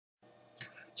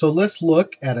So let's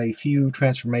look at a few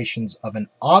transformations of an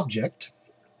object.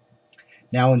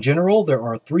 Now in general, there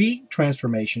are three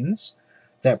transformations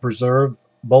that preserve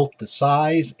both the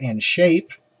size and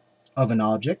shape of an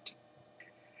object.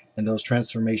 And those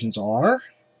transformations are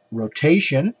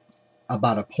rotation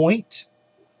about a point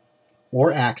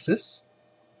or axis.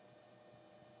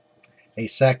 A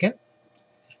second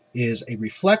is a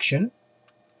reflection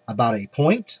about a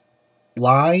point,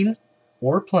 line,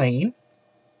 or plane.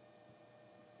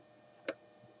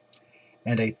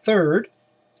 And a third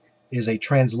is a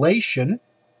translation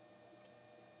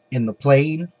in the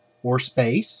plane or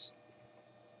space.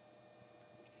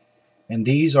 And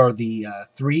these are the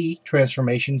three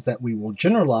transformations that we will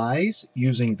generalize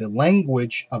using the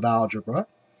language of algebra.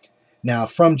 Now,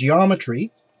 from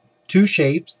geometry, two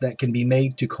shapes that can be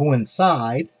made to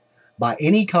coincide by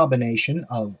any combination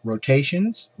of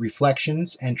rotations,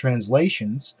 reflections, and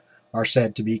translations are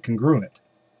said to be congruent.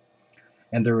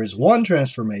 And there is one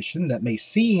transformation that may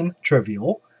seem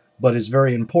trivial, but is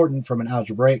very important from an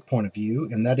algebraic point of view,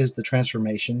 and that is the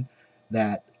transformation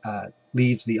that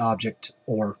leaves the object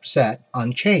or set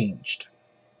unchanged.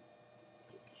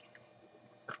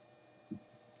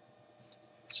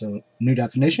 So, new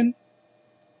definition.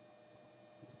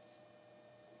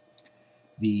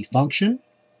 The function,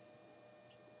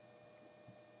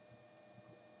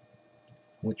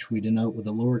 which we denote with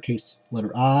a lowercase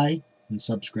letter I and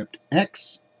subscript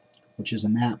x, which is a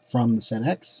map from the set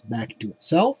x back into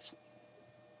itself,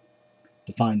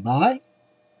 defined by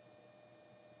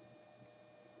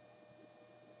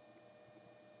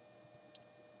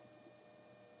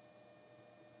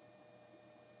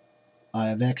I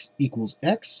of x equals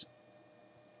x,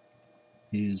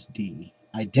 is the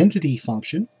identity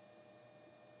function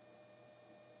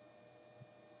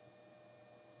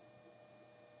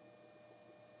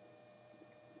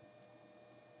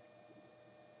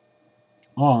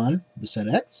on the set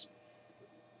x.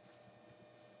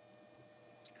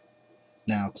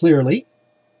 Now clearly,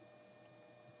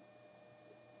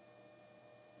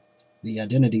 the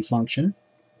identity function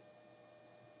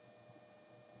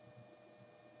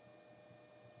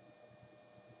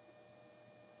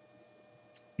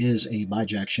is a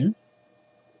bijection,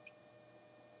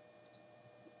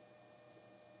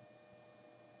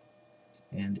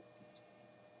 and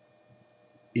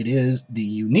it is the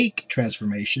unique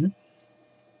transformation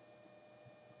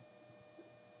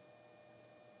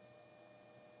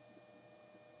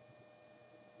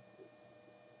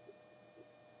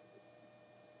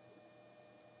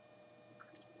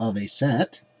of a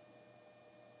set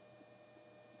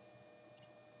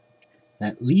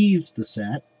that leaves the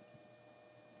set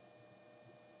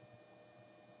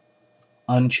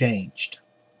unchanged.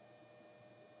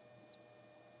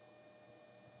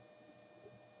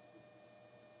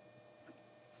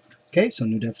 Okay, so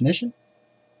new definition.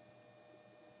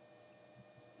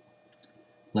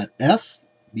 Let f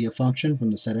be a function from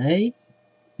the set A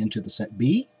into the set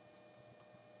B.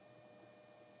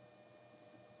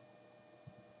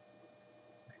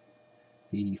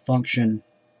 The function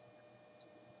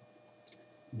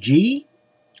g,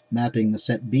 mapping the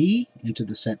set B into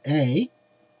the set A,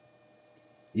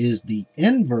 is the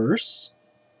inverse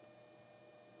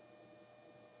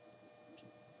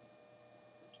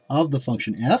of the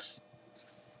function f,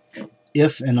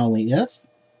 if and only if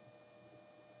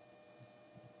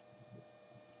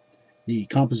the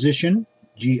composition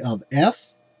g of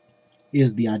f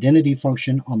is the identity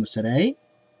function on the set A,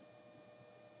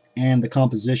 and the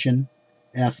composition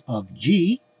f of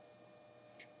g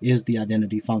is the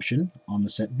identity function on the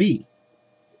set B.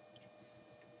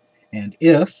 And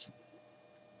if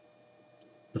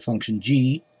the function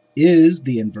g is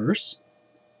the inverse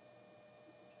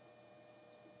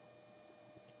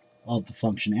of the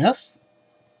function f,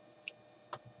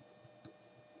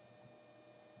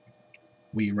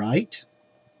 we write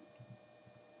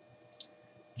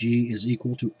g is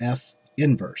equal to f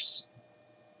inverse.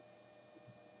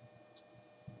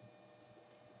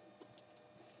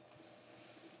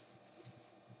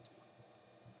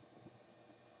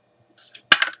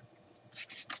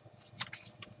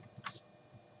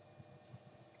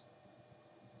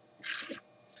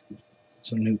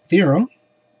 So new theorem.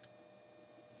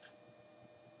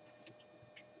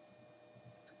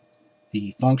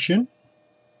 The function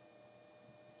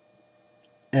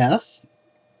f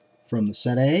from the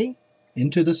set A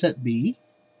into the set B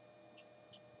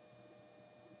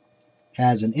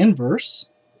has an inverse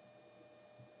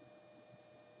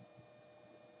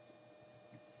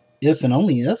if and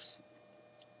only if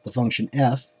the function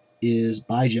f is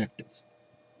bijective.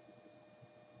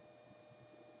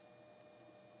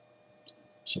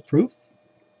 So proof.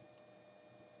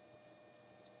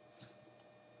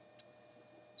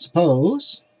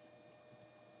 suppose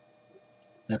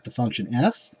that the function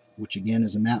f, which again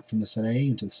is a map from the set A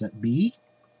into the set B,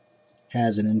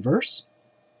 has an inverse.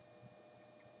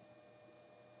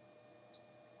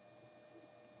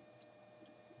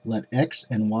 Let x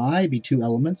and y be two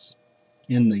elements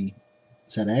in the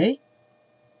set A,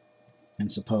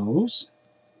 and suppose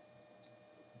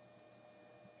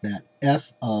that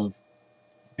f of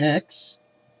x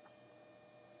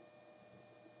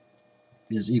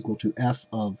is equal to f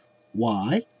of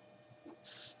y.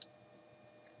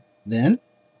 Then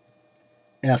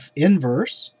f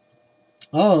inverse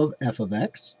of f of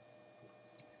x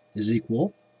is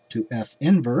equal to f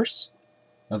inverse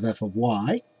of f of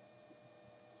y.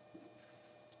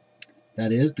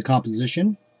 That is, the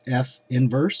composition f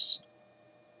inverse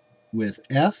with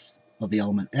f of the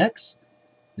element x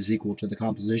is equal to the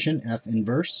composition f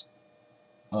inverse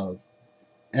of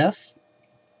f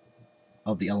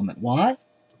of the element y.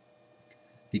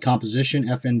 The composition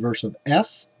f inverse of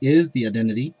f is the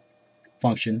identity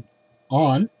function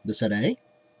on the set A,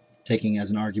 taking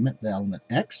as an argument the element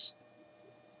x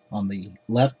on the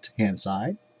left-hand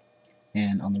side,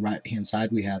 and on the right-hand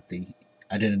side we have the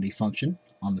identity function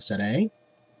on the set A,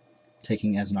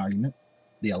 taking as an argument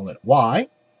the element y,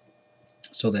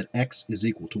 so that x is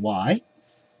equal to y,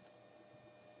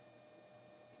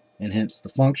 and hence the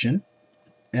function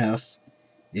f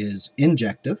is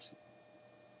injective.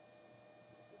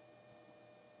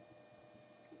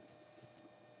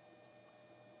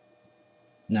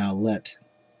 Now let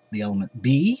the element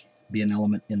b be an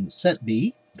element in the set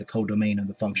B, the codomain of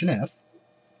the function f.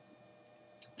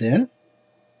 Then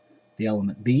the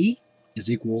element b is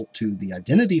equal to the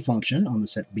identity function on the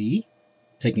set B,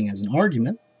 taking as an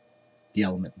argument the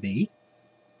element b,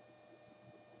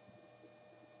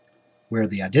 where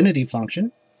the identity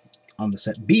function on the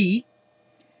set B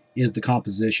is the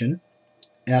composition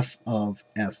f of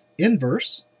f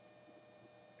inverse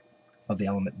of the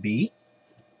element b,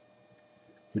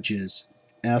 which is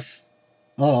f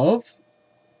of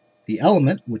the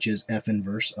element, which is f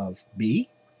inverse of b.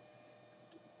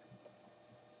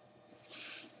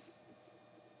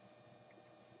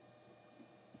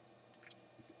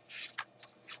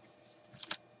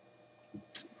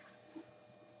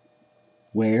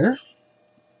 Where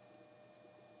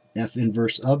f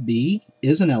inverse of b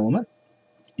is an element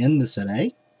in the set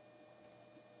A.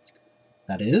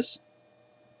 That is,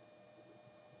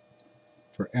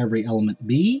 for every element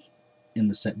b in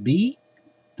the set B,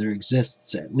 there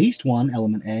exists at least one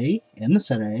element A in the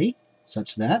set A,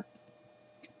 such that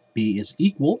b is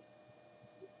equal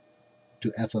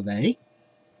to f of A,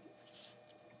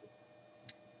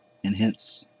 and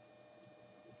hence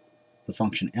the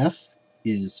function f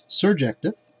is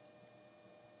surjective,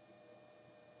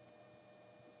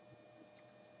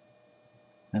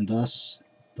 and thus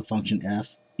the function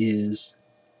f is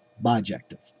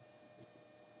bijective.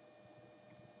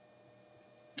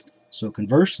 So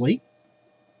conversely,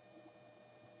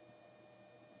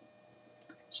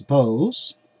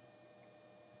 suppose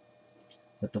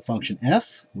that the function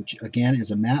f, which again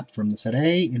is a map from the set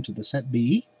A into the set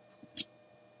B,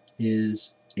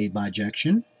 is a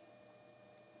bijection.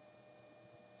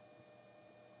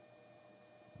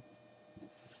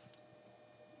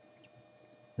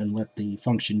 Then let the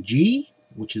function g,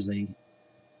 which is a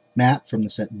map from the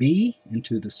set B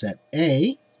into the set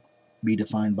A, be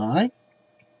defined by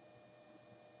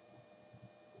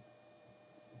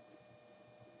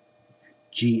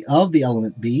g of the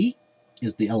element b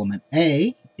is the element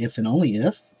A if and only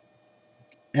if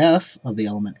f of the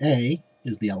element A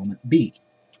is the element b.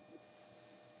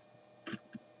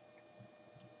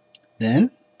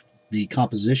 Then the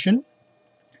composition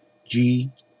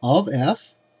g of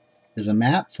f is a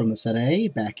map from the set A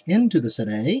back into the set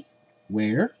A,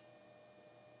 where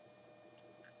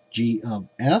g of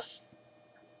f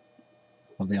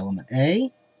of the element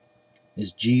A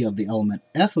is g of the element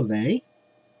f of A,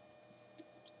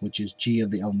 which is g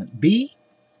of the element b,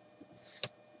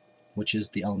 which is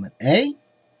the element A.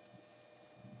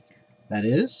 That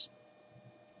is,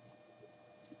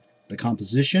 the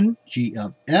composition g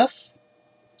of f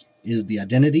is the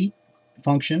identity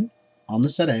function on the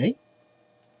set A.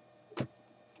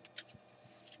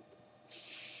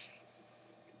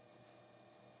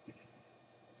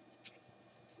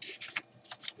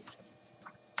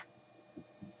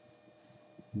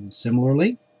 And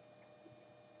similarly,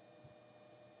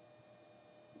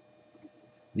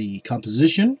 the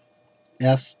composition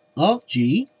f of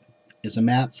g is a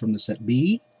map from the set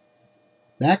B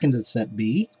back into the set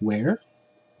B, where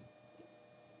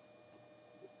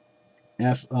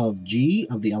f of g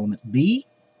of the element b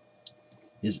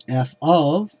is f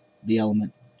of the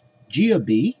element g of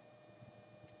b,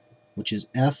 which is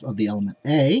f of the element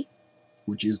A,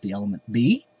 which is the element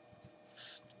B.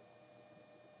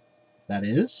 That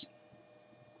is,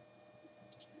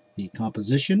 the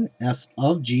composition f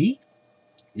of G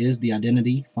is the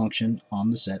identity function on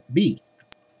the set B.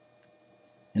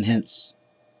 And hence,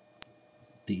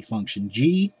 the function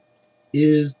G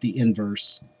is the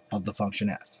inverse of the function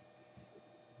f.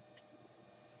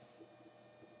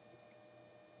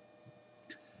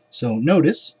 So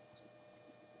notice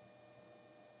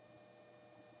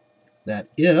that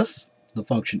if the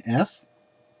function f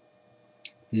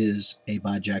is a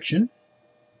bijection,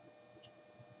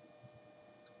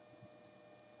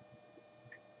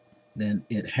 then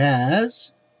it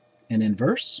has an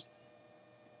inverse,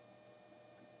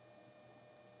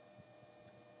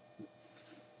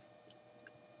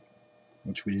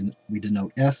 which we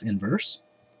denote f inverse.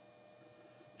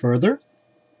 Further,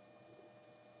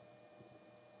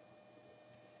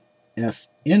 f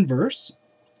inverse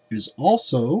is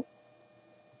also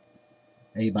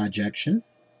a bijection,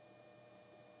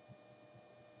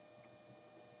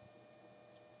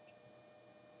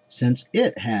 since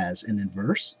it has an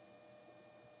inverse.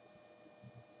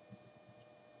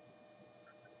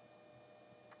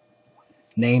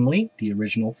 Namely, the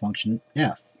original function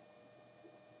f.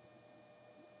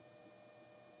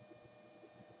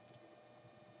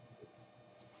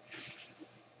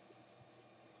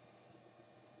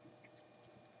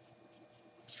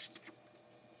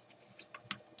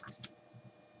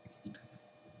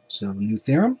 So, new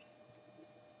theorem.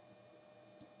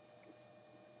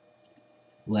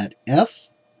 Let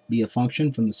f be a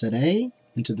function from the set A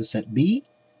into the set B,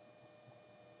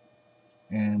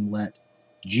 and let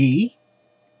G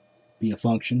be a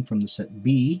function from the set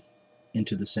B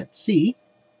into the set C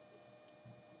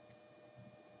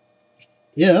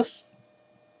if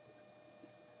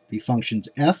the functions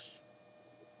f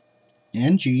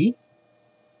and g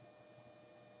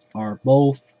are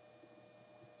both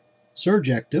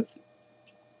surjective,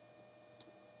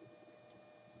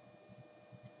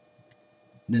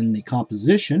 then the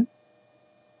composition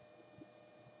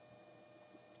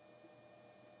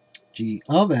g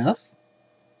of f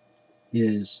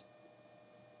is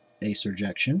a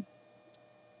surjection,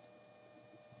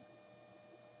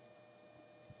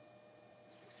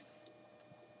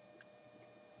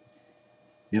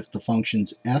 if the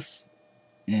functions f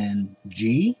and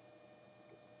g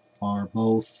are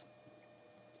both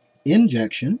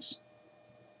injections,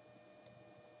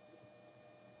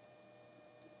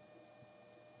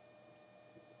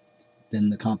 then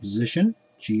the composition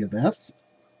g of f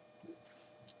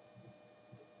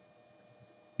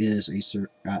is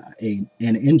an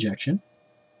injection,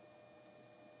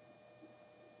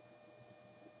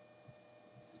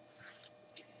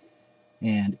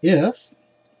 and if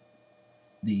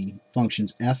the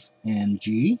functions f and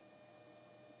g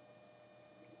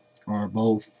are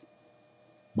both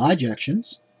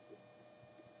bijections,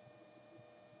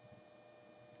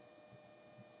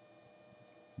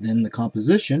 then the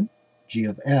composition g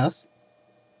of f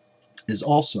is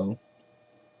also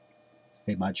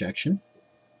a bijection,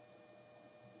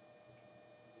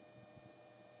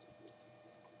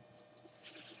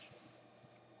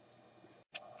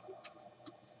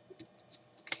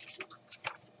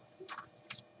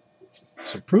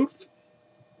 so proof.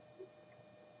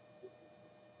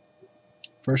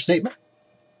 First statement,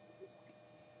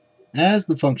 as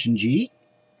the function g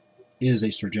is a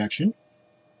surjection,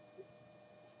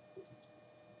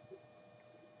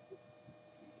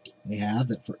 we have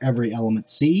that for every element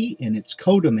C in its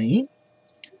codomain,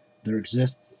 there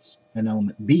exists an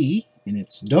element B in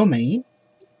its domain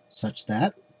such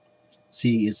that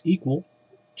C is equal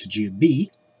to G of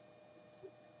B.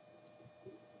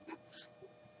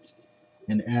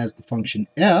 And as the function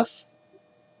f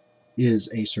is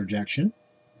a surjection,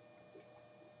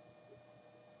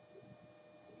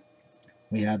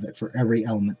 we have that for every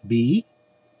element B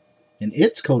in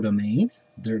its codomain,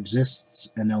 there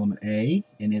exists an element A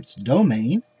in its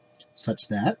domain such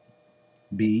that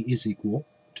B is equal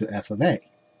to f of A.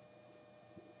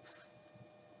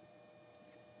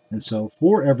 And so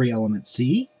for every element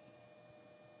C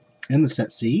in the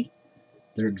set C,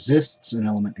 there exists an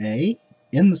element A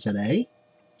in the set A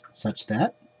such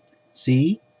that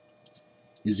C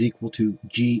is equal to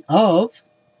G of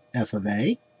f of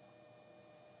A,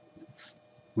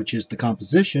 which is the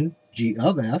composition G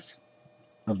of f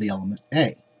of the element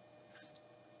A.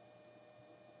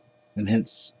 And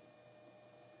hence,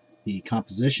 the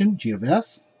composition G of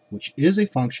f, which is a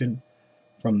function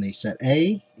from the set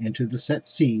A into the set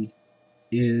C,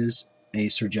 is a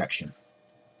surjection.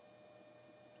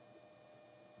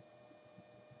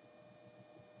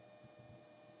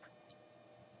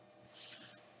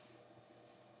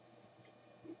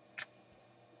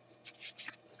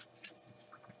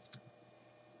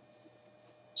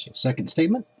 So second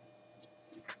statement,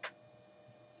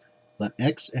 let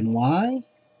X and Y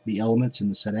be elements in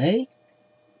the set A,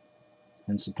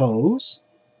 and suppose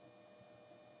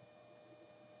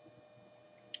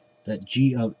that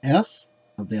G of F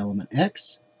of the element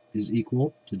X is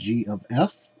equal to G of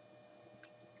F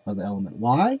of the element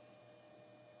Y.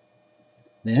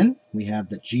 Then we have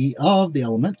that G of the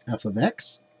element F of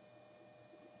X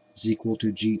is equal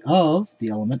to G of the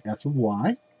element F of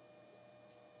Y.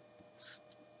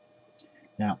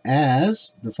 Now,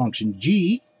 as the function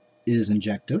G is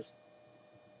injective,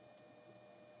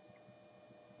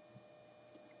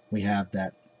 we have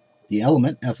that the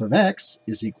element F of X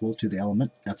is equal to the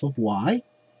element F of Y.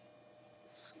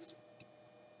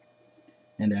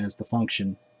 And as the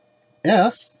function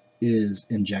F is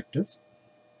injective,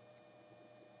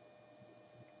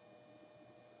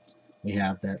 we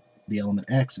have that the element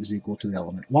X is equal to the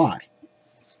element Y.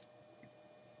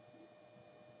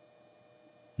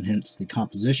 And hence the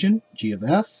composition, G of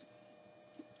F,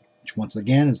 which once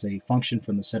again is a function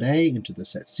from the set A into the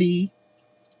set C,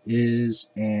 is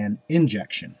an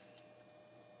injection.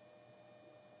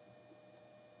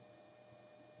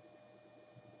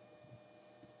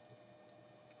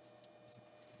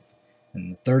 In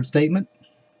the third statement,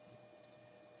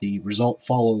 the result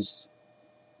follows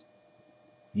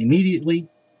immediately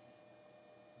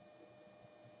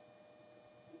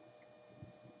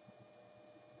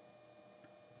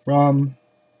from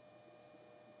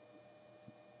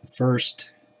the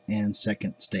first and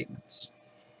second statements.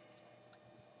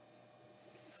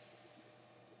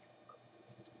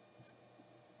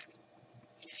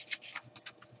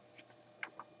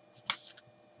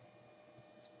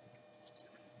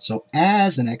 So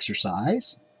as an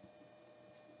exercise,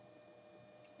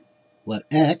 let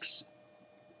X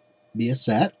be a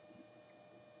set,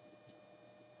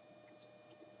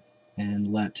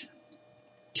 and let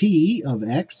T of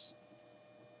X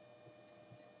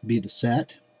be the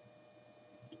set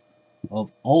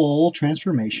of all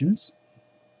transformations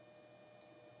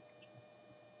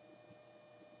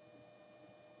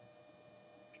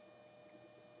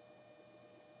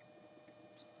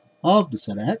of the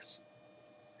set X.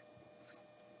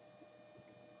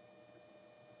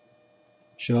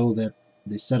 Show that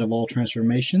the set of all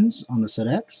transformations on the set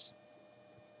X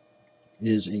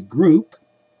is a group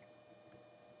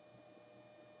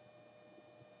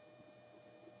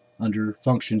under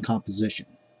function composition.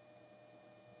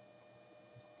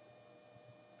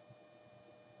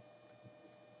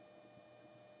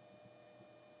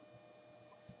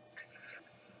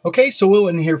 Okay, so we'll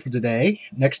end here for today.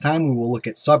 Next time we will look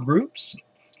at subgroups,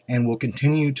 and we'll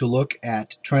continue to look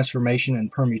at transformation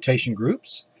and permutation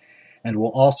groups. And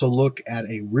we'll also look at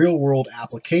a real-world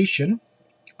application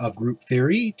of group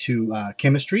theory to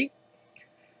chemistry.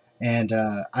 And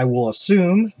I will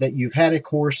assume that you've had a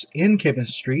course in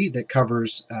chemistry that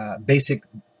covers basic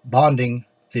bonding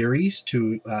theories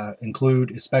to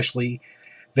include especially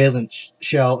valence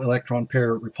shell electron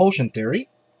pair repulsion theory.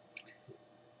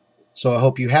 So I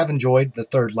hope you have enjoyed the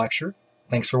third lecture.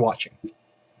 Thanks for watching.